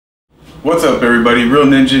What's up everybody, Real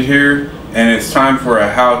Ninja here, and it's time for a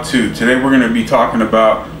how-to. Today we're going to be talking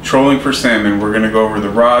about trolling for salmon. We're going to go over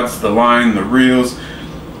the rods, the line, the reels,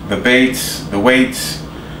 the baits, the weights,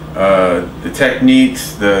 the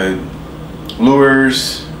techniques, the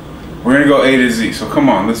lures. We're going to go A to Z, so come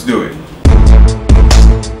on, let's do it.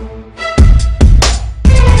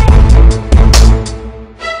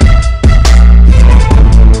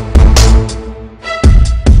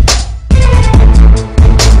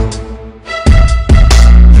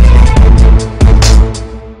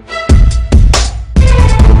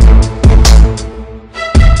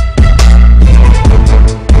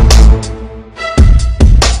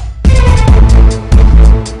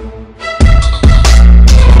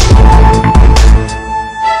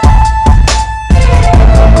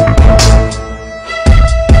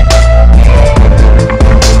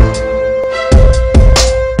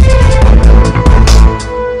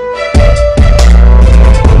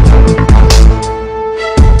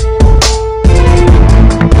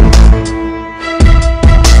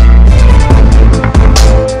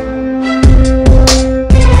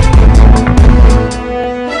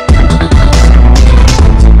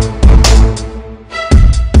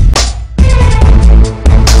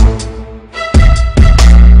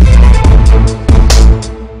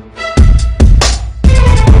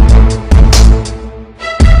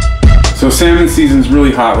 So salmon season's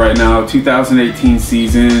really hot right now, 2018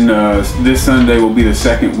 season. This Sunday will be the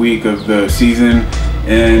second week of the season,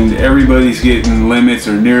 and everybody's getting limits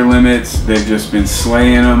or near limits. They've just been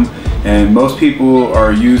slaying them, and most people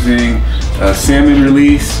are using a salmon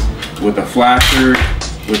release with a flasher,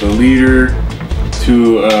 with a leader,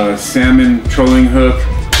 to a salmon trolling hook,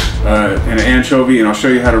 and an anchovy, and I'll show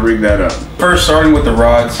you how to rig that up. First, starting with the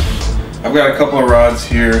rods. I've got a couple of rods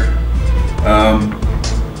here.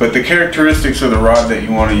 But the characteristics of the rod that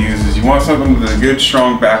you want to use is you want something with a good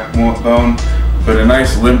strong backbone, but a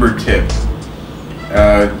nice limber tip.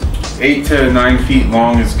 8 to 9 feet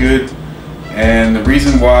long is good, and the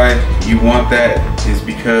reason why you want that is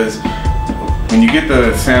because when you get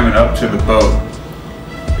the salmon up to the boat,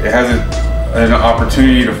 it has an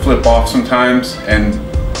opportunity to flip off sometimes, and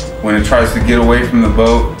when it tries to get away from the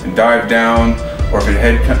boat and dive down, or if its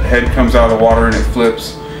head comes out of the water and it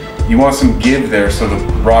flips, you want some give there so the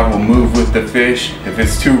rod will move with the fish. If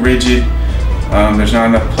it's too rigid, there's not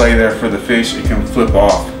enough play there for the fish, it can flip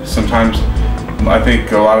off. Sometimes, I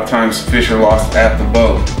think a lot of times fish are lost at the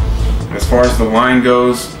boat. As far as the line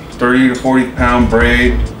goes, 30 to 40 pound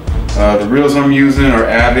braid. The reels I'm using are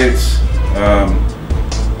Abbott's.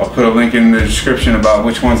 I'll put a link in the description about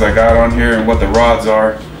which ones I got on here and what the rods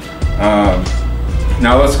are.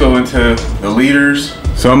 Now let's go into the leaders.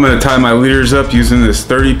 So I'm going to tie my leaders up using this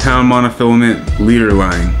 30 pound monofilament leader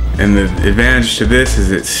line. And the advantage to this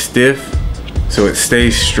is it's stiff, so it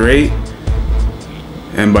stays straight.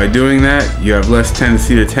 And by doing that, you have less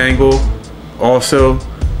tendency to tangle. Also,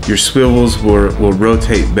 your swivels will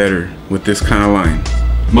rotate better with this kind of line.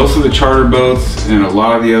 Most of the charter boats and a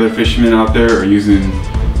lot of the other fishermen out there are using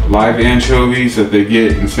live anchovies that they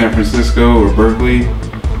get in San Francisco or Berkeley,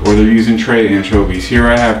 or they're using tray anchovies. Here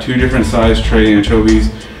I have two different size tray anchovies.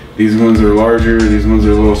 These ones are larger, these ones are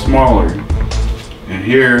a little smaller. And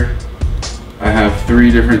here I have 3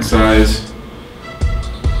 different size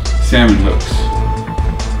salmon hooks.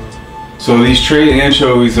 So these tray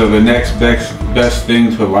anchovies are the next best thing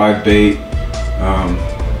to live bait.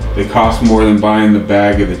 They cost more than buying the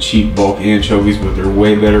bag of the cheap bulk anchovies, but they're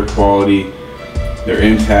way better quality. They're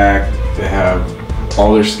intact, they have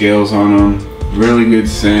all their scales on them. Really good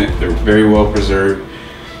scent, they're very well preserved.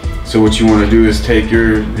 So what you want to do is take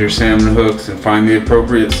your salmon hooks and find the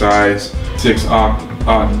appropriate size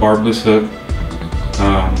 6/0 barbless hook.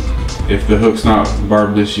 If the hook's not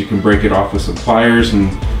barbless, you can break it off with some pliers and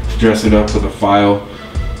dress it up with a file,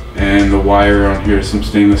 and the wire on here is some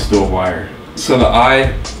stainless steel wire. So the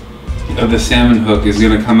eye of the salmon hook is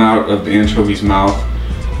going to come out of the anchovy's mouth,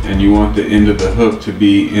 and you want the end of the hook to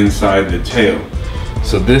be inside the tail.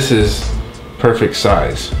 So this is perfect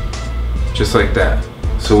size, just like that.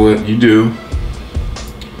 So what you do,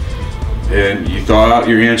 and you thaw out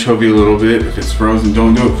your anchovy a little bit. If it's frozen,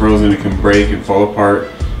 don't do it frozen, it can break and fall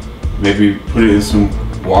apart. Maybe put it in some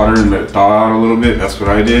water and let it thaw out a little bit. That's what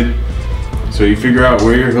I did. So you figure out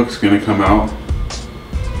where your hook's gonna come out,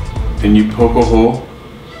 then you poke a hole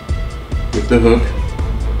with the hook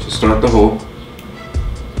to start the hole,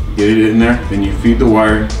 get it in there, then you feed the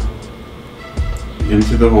wire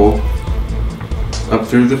into the hole, up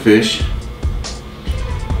through the fish,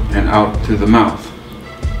 and out to the mouth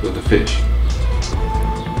of the fish.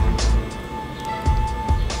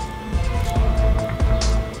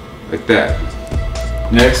 Like that.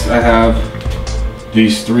 Next, I have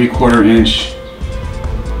these 3/4 inch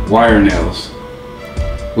wire nails.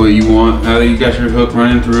 What you want, now that you got your hook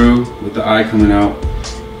running through with the eye coming out,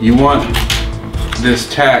 you want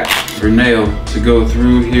this tack or nail to go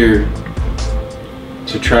through here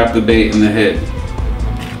to trap the bait in the head.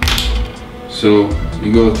 So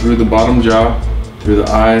you go through the bottom jaw, through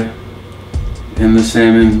the eye and the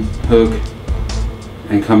salmon hook,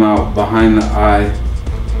 and come out behind the eye.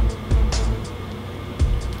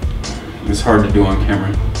 It's hard to do on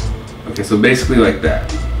camera. Okay, so basically like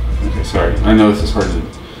that. Okay, sorry. I know this is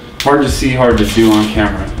hard to see, hard to do on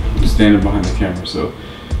camera. I'm standing behind the camera, so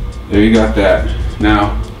there you got that.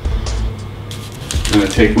 Now, I'm gonna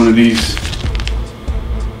take one of these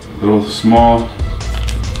little small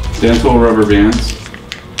dental rubber bands,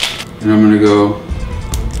 and I'm gonna go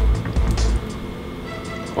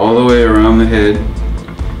all the way around the head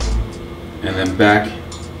and then back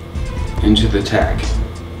into the tack.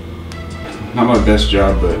 Not my best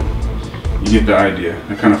job, but you get the idea.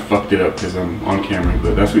 I kind of fucked it up because I'm on camera,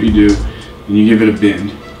 but that's what you do, and you give it a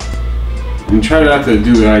bend. And try not to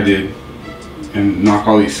do what I did and knock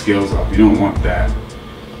all these scales off. You don't want that.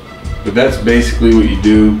 But that's basically what you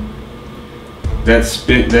do. That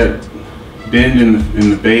bend in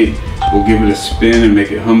the bait will give it a spin and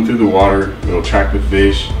make it hum through the water. It'll attract the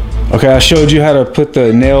fish. Okay, I showed you how to put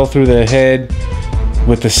the nail through the head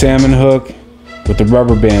with the salmon hook with the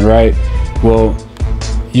rubber band, right? Well,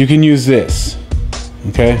 you can use this,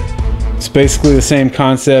 okay? It's basically the same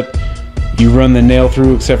concept. You run the nail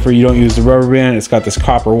through, except for you don't use the rubber band. It's got this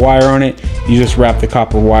copper wire on it. You just wrap the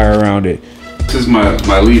copper wire around it. This is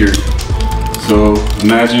my leader. So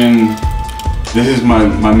imagine this is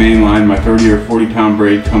my main line, my 30 or 40 pound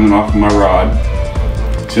braid coming off of my rod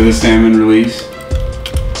to the salmon release,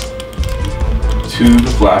 to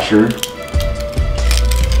the flasher,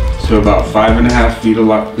 to about 5.5 feet of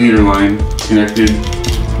leader line connected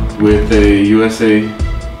with a USA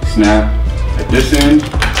snap at this end,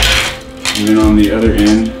 and then on the other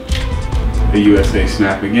end a USA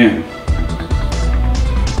snap again.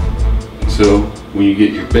 So when you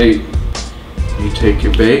get your bait, you take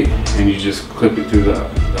your bait and you just clip it through the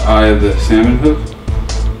eye of the salmon hook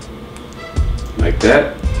like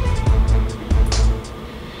that.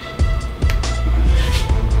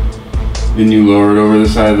 Then you lower it over the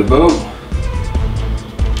side of the boat.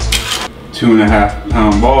 2.5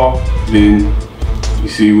 pound ball. Then you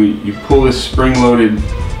see when you pull this spring loaded,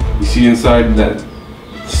 you see inside that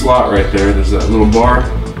slot right there, there's that little bar.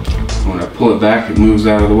 When I pull it back, it moves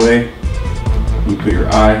out of the way. You put your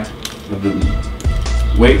eye of the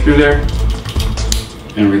weight through there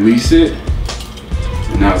and release it,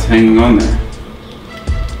 and now it's hanging on there.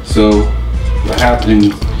 So what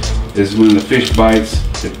happens is when the fish bites,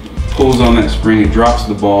 it pulls on that spring, it drops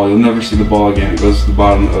the ball. You'll never see the ball again. It goes to the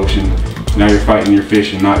bottom of the ocean. Now you're fighting your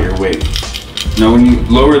fish and not your weight. Now when you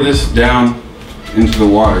lower this down into the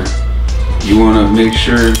water, you want to make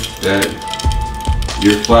sure that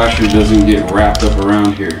your flasher doesn't get wrapped up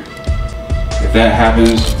around here. If that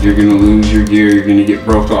happens, you're going to lose your gear, you're going to get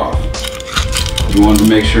broke off. You want to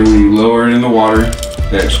make sure when you lower it in the water,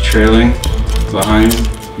 that's trailing behind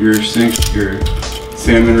your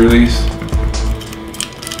salmon release.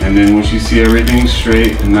 And then once you see everything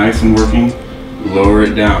straight and nice and working, lower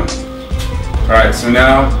it down. Alright, so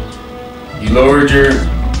now you lowered your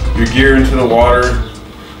gear into the water.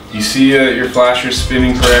 You see your flasher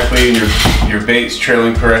spinning correctly and your bait's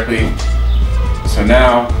trailing correctly. So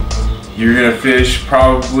now you're gonna fish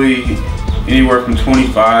probably anywhere from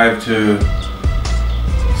 25 to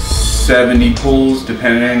 70 pulls,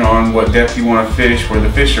 depending on what depth you want to fish, where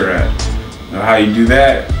the fish are at. Now how you do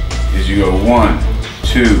that is you go 1,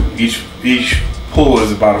 2, each pull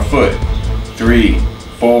is about a foot, 3,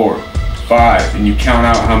 4, 5, and you count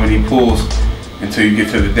out how many pulls until you get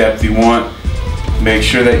to the depth you want. Make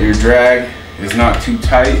sure that your drag is not too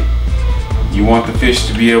tight. You want the fish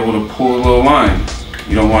to be able to pull a little line.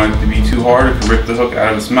 You don't want it to be too hard, it can rip the hook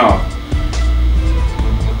out of its mouth.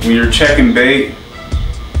 When you're checking bait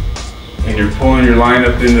and you're pulling your line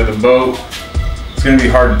up into the boat, it's going to be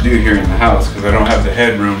hard to do here in the house because I don't have the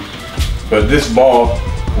headroom. But this ball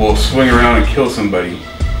will swing around and kill somebody.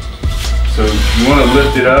 So you want to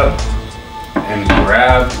lift it up and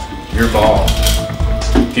grab your ball.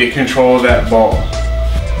 Get control of that ball.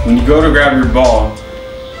 When you go to grab your ball,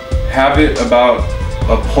 have it about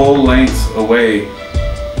a pole length away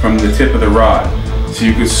from the tip of the rod. So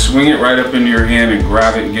you can swing it right up into your hand and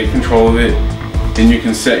grab it and get control of it. Then you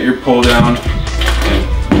can set your pole down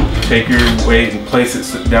and take your weight and place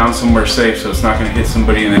it down somewhere safe so it's not going to hit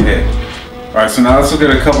somebody in the head. Alright, so now let's look at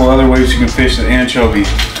a couple other ways you can fish the anchovy.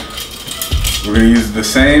 We're gonna use the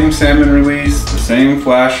same salmon release, the same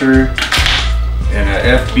flasher, and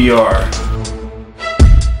an FBR.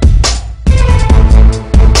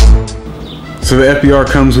 So the FBR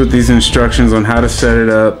comes with these instructions on how to set it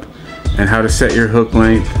up and how to set your hook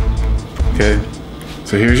length. Okay,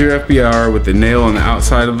 so here's your FBR with the nail on the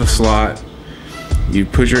outside of the slot. You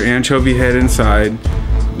put your anchovy head inside,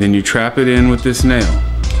 then you trap it in with this nail.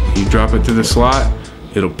 You drop it through the slot,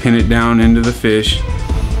 it'll pin it down into the fish.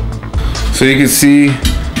 So you can see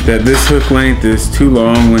that this hook length is too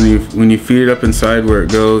long. When you feed it up inside where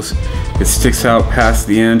it goes, it sticks out past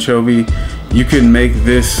the anchovy. You can make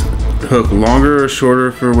this hook longer or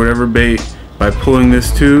shorter for whatever bait by pulling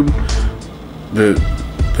this tube. The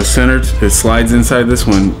center, it slides inside this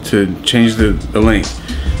one to change the length.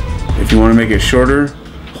 If you want to make it shorter,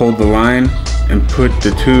 hold the line and put the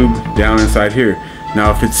tube down inside here. Now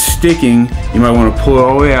if it's sticking, you might want to pull it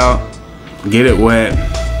all the way out, get it wet,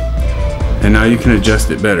 and now you can adjust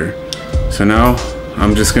it better. So now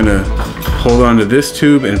I'm just gonna hold on to this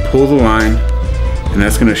tube and pull the line, and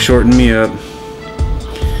that's gonna shorten me up.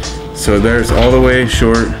 So there's all the way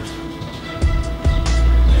short,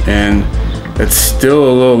 and it's still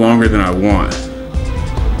a little longer than I want.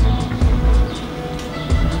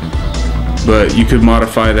 But you could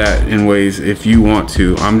modify that in ways if you want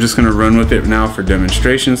to. I'm just gonna run with it now for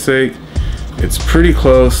demonstration's sake. It's pretty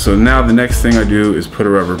close, so now the next thing I do is put a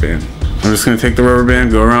rubber band. I'm just gonna take the rubber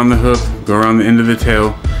band, go around the hook, go around the end of the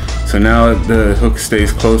tail. So now the hook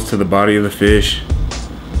stays close to the body of the fish,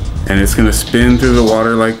 and it's gonna spin through the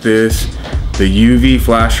water like this. The UV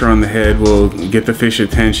flasher on the head will get the fish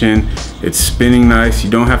attention. It's spinning nice, you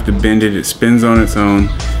don't have to bend it, it spins on its own.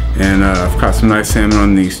 And I've caught some nice salmon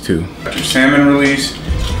on these too. Got your salmon release,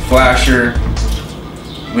 flasher,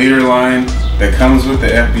 leader line that comes with the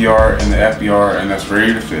FBR and that's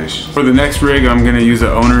ready to fish. For the next rig, I'm gonna use an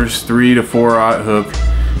owner's 3 to 4/0 hook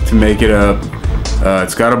to make it up.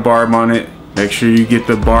 It's got a barb on it. Make sure you get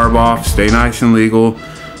the barb off, stay nice and legal.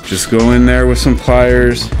 Just go in there with some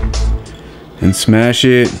pliers and smash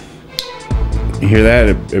it. You hear that?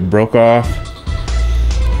 It broke off.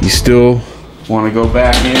 You still want to go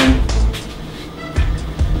back in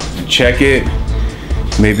and check it,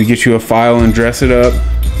 maybe get you a file and dress it up.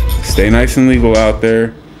 Stay nice and legal out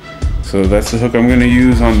there. So that's the hook I'm going to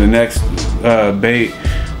use on the next bait,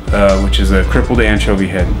 which is a crippled anchovy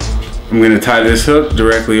head. I'm going to tie this hook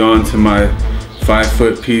directly onto my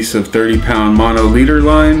 5-foot piece of 30-pound mono leader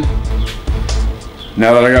line.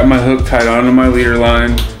 Now that I got my hook tied onto my leader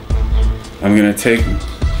line, I'm going to take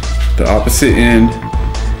the opposite end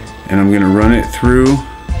and I'm gonna run it through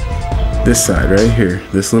this side right here,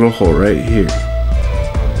 this little hole right here.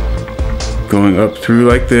 Going up through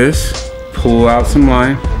like this, pull out some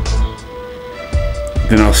line,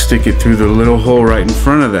 then I'll stick it through the little hole right in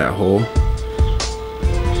front of that hole,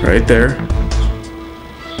 right there.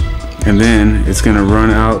 And then it's gonna run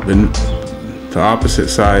out the opposite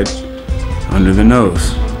side under the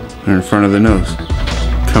nose, or in front of the nose.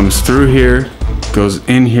 Comes through here, goes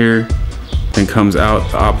in here, then comes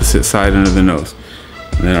out the opposite side under the nose.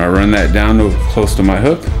 And then I run that down to close to my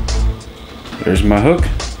hook. There's my hook.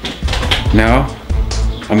 Now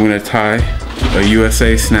I'm gonna tie a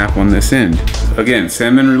USA snap on this end. Again,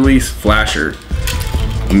 salmon release flasher.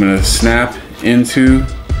 I'm gonna snap into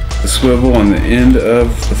the swivel on the end of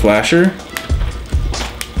the flasher.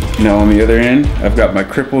 Now on the other end, I've got my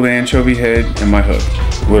crippled anchovy head and my hook.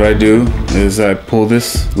 What I do is I pull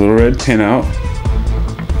this little red pin out.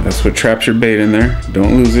 That's what traps your bait in there.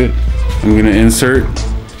 Don't lose it. I'm gonna insert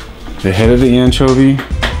the head of the anchovy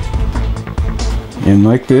in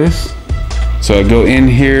like this. So I go in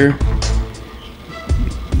here,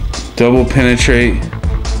 double penetrate,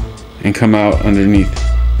 and come out underneath.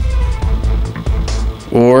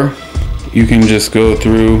 Or you can just go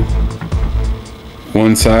through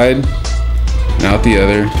one side and out the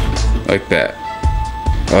other like that.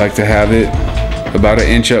 I like to have it about 1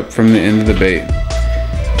 inch up from the end of the bait.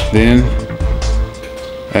 Then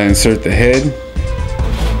I insert the head.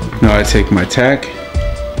 Now I take my tack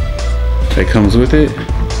that comes with it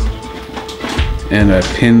and I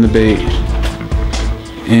pin the bait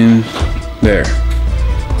in there.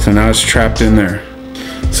 So now it's trapped in there.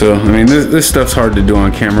 So I mean this stuff's hard to do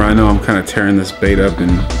on camera. I know I'm kind of tearing this bait up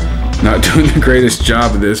and not doing the greatest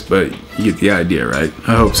job of this, but you get the idea, right?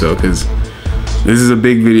 I hope so, because this is a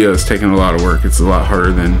big video. It's taking a lot of work. It's a lot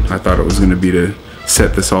harder than I thought it was going to be to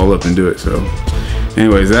set this all up and do it. So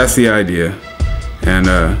anyways, that's the idea. And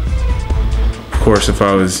of course, if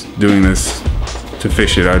I was doing this to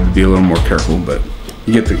fish it, I'd be a little more careful, but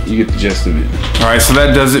you get the gist of it. All right, so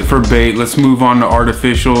that does it for bait. Let's move on to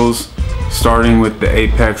artificials. starting with the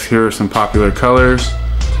Apex. Here are some popular colors.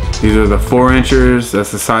 These are the 4-inchers.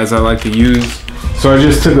 That's the size I like to use. So I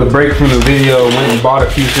just took a break from the video, went and bought a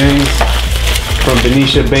few things from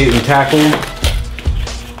Benicia Bait and Tackle.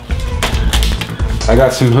 I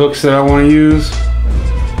got some hooks that I want to use,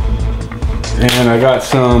 and I got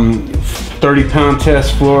some 30-pound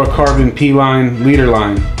test fluorocarbon P-line leader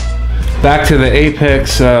line. Back to the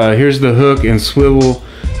Apex. Here's the hook and swivel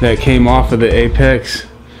that came off of the Apex,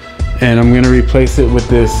 and I'm going to replace it with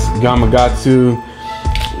this Gamakatsu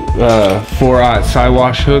 4/0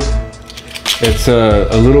 Siwash hook. It's a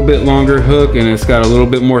little bit longer hook, and it's got a little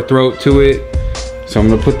bit more throat to it. So I'm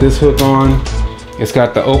gonna put this hook on. It's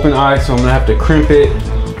got the open eye, so I'm gonna have to crimp it,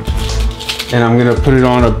 and I'm gonna put it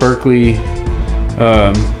on a Berkeley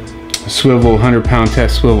swivel, 100-pound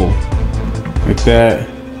test swivel, like that.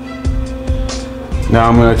 Now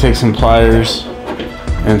I'm gonna take some pliers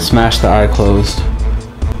and smash the eye closed.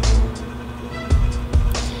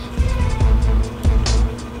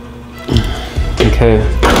 Okay,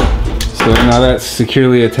 so now that's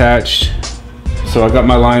securely attached. So I got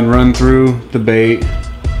my line run through the bait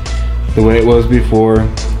the way it was before,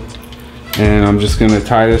 and I'm just gonna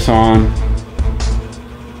tie this on.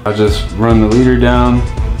 I just run the leader down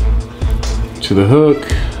to the hook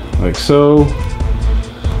like so,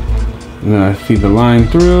 and then I feed the line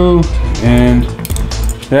through, and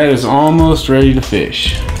that is almost ready to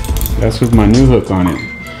fish. That's with my new hook on it.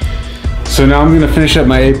 So now I'm gonna finish up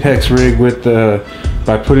my Apex rig with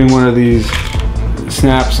by putting one of these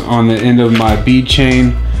snaps on the end of my bead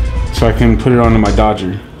chain so I can put it onto my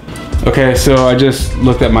Dodger. Okay, so I just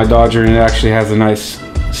looked at my Dodger and it actually has a nice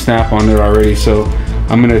snap on it already, so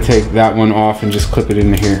I'm gonna take that one off and just clip it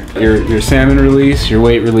into here. Your salmon release, your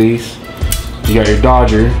weight release, you got your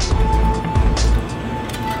Dodger,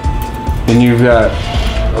 then you've got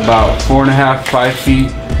about 4.5 to 5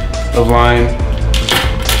 feet of line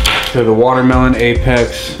to the watermelon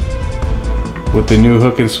Apex with the new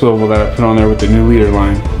hook and swivel that I put on there with the new leader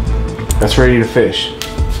line. That's ready to fish.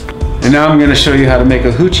 And now I'm gonna show you how to make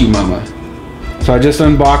a hoochie mama. So I just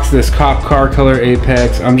unboxed this cop car color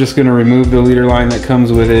Apex. I'm just gonna remove the leader line that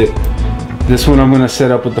comes with it. This one I'm gonna set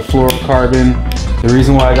up with the fluorocarbon. The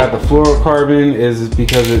reason why I got the fluorocarbon is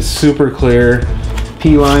because it's super clear.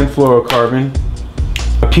 P-line fluorocarbon.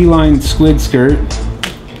 A P-line squid skirt.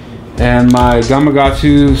 And my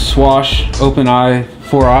Gamakatsu Swash open eye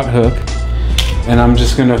 4/0 hook. And I'm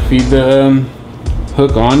just gonna feed the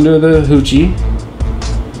hook onto the hoochie,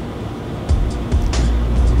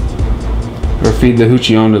 or feed the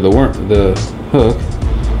hoochie onto the hook,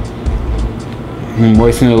 and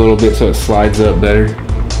moisten it a little bit so it slides up better.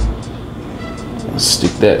 I'll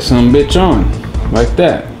stick that sumbitch on like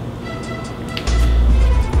that.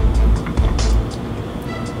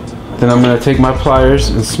 Then I'm gonna take my pliers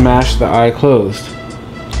and smash the eye closed.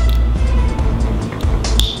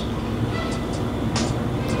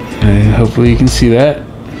 Okay, hopefully you can see that.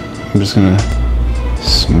 I'm just gonna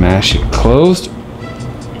smash it closed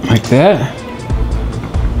like that.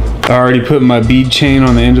 I already put my bead chain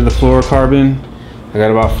on the end of the fluorocarbon. I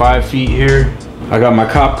got about 5 feet here. I got my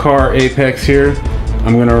cop car Apex here.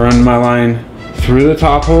 I'm gonna run my line through the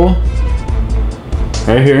top hole,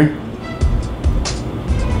 right here.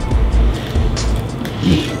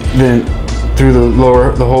 Then through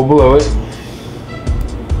the hole below it.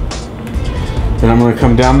 Then I'm going to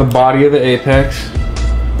come down the body of the Apex,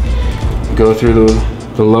 go through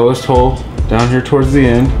the lowest hole down here towards the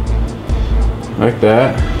end, like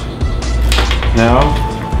that. Now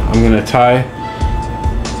I'm going to tie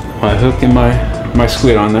my hook and my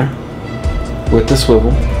squid on there with the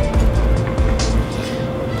swivel.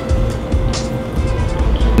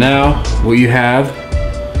 Now what you have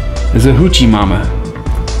is a hoochie mama.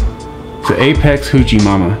 It's an Apex hoochie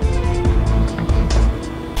mama.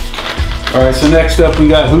 Alright, so next up we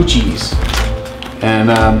got hoochies, and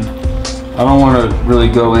I don't want to really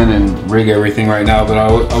go in and rig everything right now, but I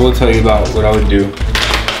will tell you about what I would do.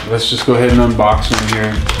 Let's just go ahead and unbox them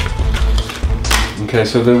here. Okay,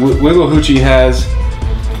 so the Wiggle Hoochie has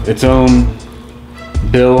its own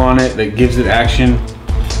bill on it that gives it action.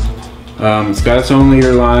 It's got its own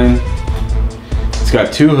leader line. It's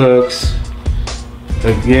got 2 hooks.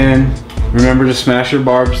 Again, remember to smash your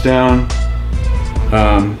barbs down.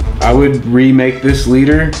 I would remake this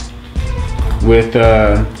leader with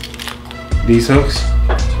these hooks.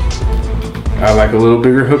 I like a little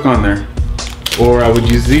bigger hook on there, or I would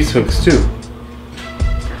use these hooks too.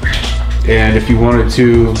 And if you wanted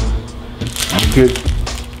to, you could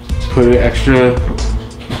put an extra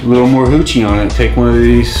little more hoochie on it. Take one of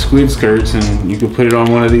these squid skirts and you could put it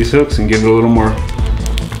on one of these hooks and give it a little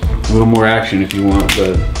more action if you want.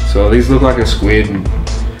 But So these look like a squid, and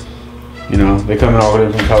you know, they come in all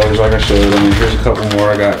different colors like I showed. I mean, here's a couple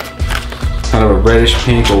more. I got kind of a reddish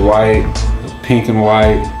pink or white, pink and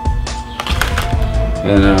white.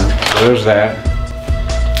 And so there's that.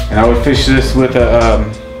 And I would fish this with a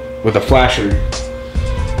flasher,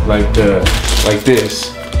 like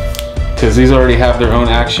this, because these already have their own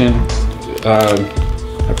action.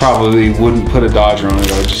 I probably wouldn't put a dodger on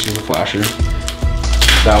it. I would just use a flasher.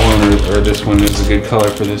 That one or this one is a good color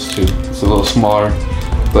for this too. It's a little smaller,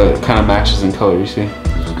 but it kind of matches in color, you see.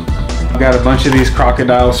 I've got a bunch of these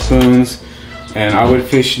crocodile spoons, and I would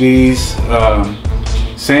fish these.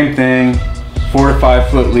 Same thing, 4 to 5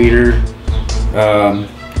 foot leader.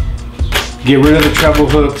 Get rid of the treble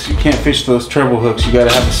hooks. You can't fish those treble hooks. You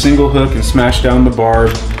gotta have a single hook and smash down the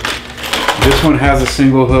barb. This one has a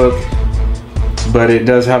single hook, but it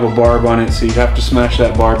does have a barb on it, so you have to smash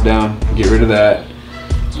that barb down, get rid of that.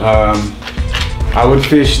 I would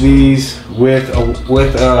fish these with I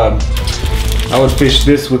would fish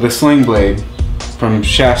this with a sling blade from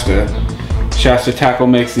Shasta. Shasta Tackle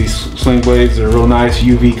makes these sling blades. They're real nice,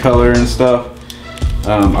 UV color and stuff.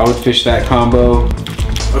 I would fish that combo.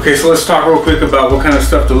 Okay, so let's talk real quick about what kind of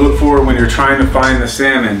stuff to look for when you're trying to find the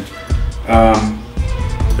salmon.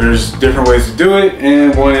 There's different ways to do it,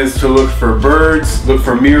 and one is to look for birds, look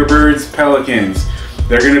for mirror birds, pelicans.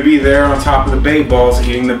 They're gonna be there on top of the bait balls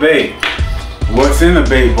eating the bait. What's in the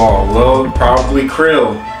bait ball? Well, probably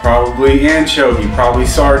krill, probably anchovy, probably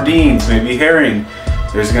sardines, maybe herring.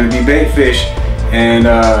 There's gonna be bait fish, and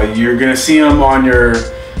you're gonna see them on your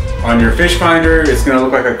fish finder. It's gonna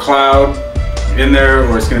look like a cloud in there,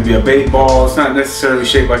 or it's going to be a bait ball. It's not necessarily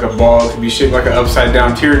shaped like a ball. It could be shaped like an upside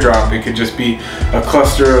down teardrop. It could just be a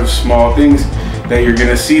cluster of small things that you're going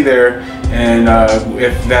to see there. And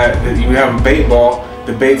if you have a bait ball,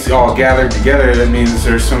 the bait's all gathered together, that means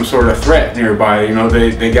there's some sort of threat nearby. You know,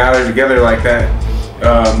 they gather together like that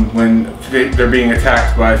when they're being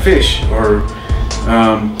attacked by fish. Or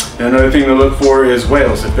another thing to look for is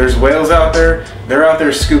whales. If there's whales out there, they're out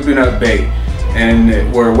there scooping up bait. And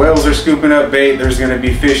where whales are scooping up bait, there's going to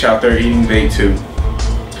be fish out there eating bait too.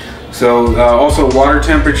 So also water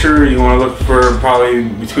temperature, you want to look for probably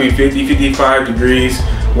between 50-55 degrees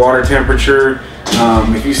water temperature.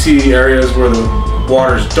 If you see areas where the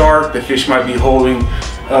water's dark, the fish might be holding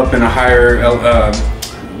up in a higher in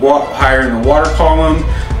the water column.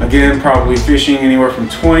 Again, probably fishing anywhere from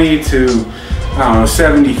 20 to, I don't know,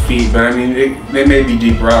 70 feet, but I mean, they may be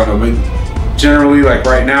deeper, I don't know, but generally, like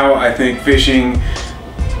right now, I think fishing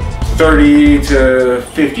 30 to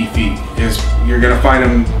 50 feet is, you're gonna find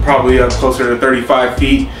them probably up closer to 35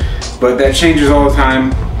 feet, but that changes all the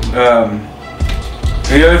time.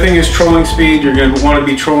 And the other thing is trolling speed. You're gonna wanna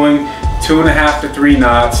be trolling 2.5 to 3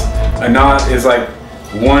 knots. A knot is like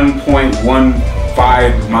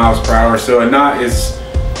 1.15 miles per hour. So a knot is,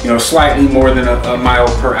 you know, slightly more than a mile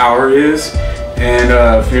per hour is. And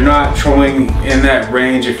if you're not trolling in that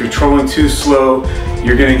range, if you're trolling too slow,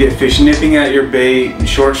 you're gonna get fish nipping at your bait and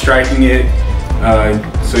short striking it.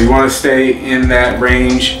 So you wanna stay in that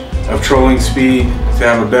range of trolling speed to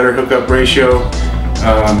have a better hookup ratio.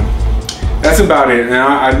 That's about it. And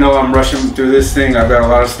I know I'm rushing through this thing. I've got a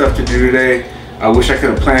lot of stuff to do today. I wish I could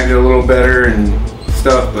have planned it a little better and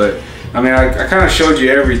stuff, but I mean, I kind of showed you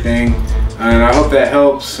everything, and I hope that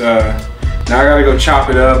helps. Now I gotta go chop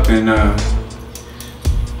it up and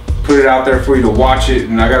put it out there for you to watch it,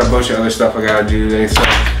 and I got a bunch of other stuff I gotta do today. So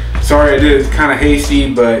sorry I did it kind of hasty,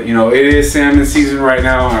 but you know, it is salmon season right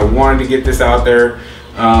now, and I wanted to get this out there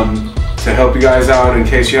to help you guys out in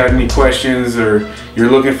case you had any questions or you're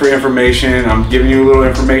looking for information. I'm giving you a little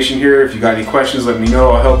information here. If you got any questions, let me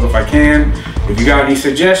know. I'll help if I can. If you got any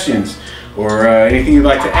suggestions or anything you'd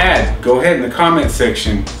like to add, go ahead in the comment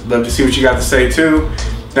section. Love to see what you got to say too.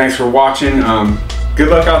 Thanks for watching. Good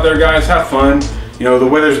luck out there, guys. Have fun. You know, the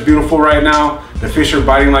weather's beautiful right now. The fish are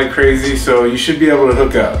biting like crazy, so you should be able to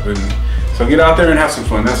hook up. And so get out there and have some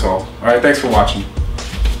fun, that's all. All right, thanks for watching.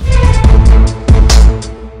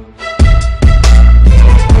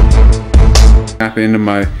 Snap into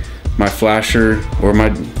my flasher, or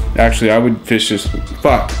actually I would fish this,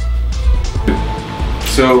 fuck.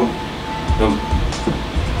 So,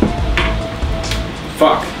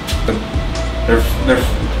 they're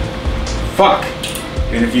fuck.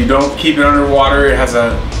 And if you don't keep it underwater, it has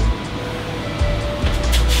a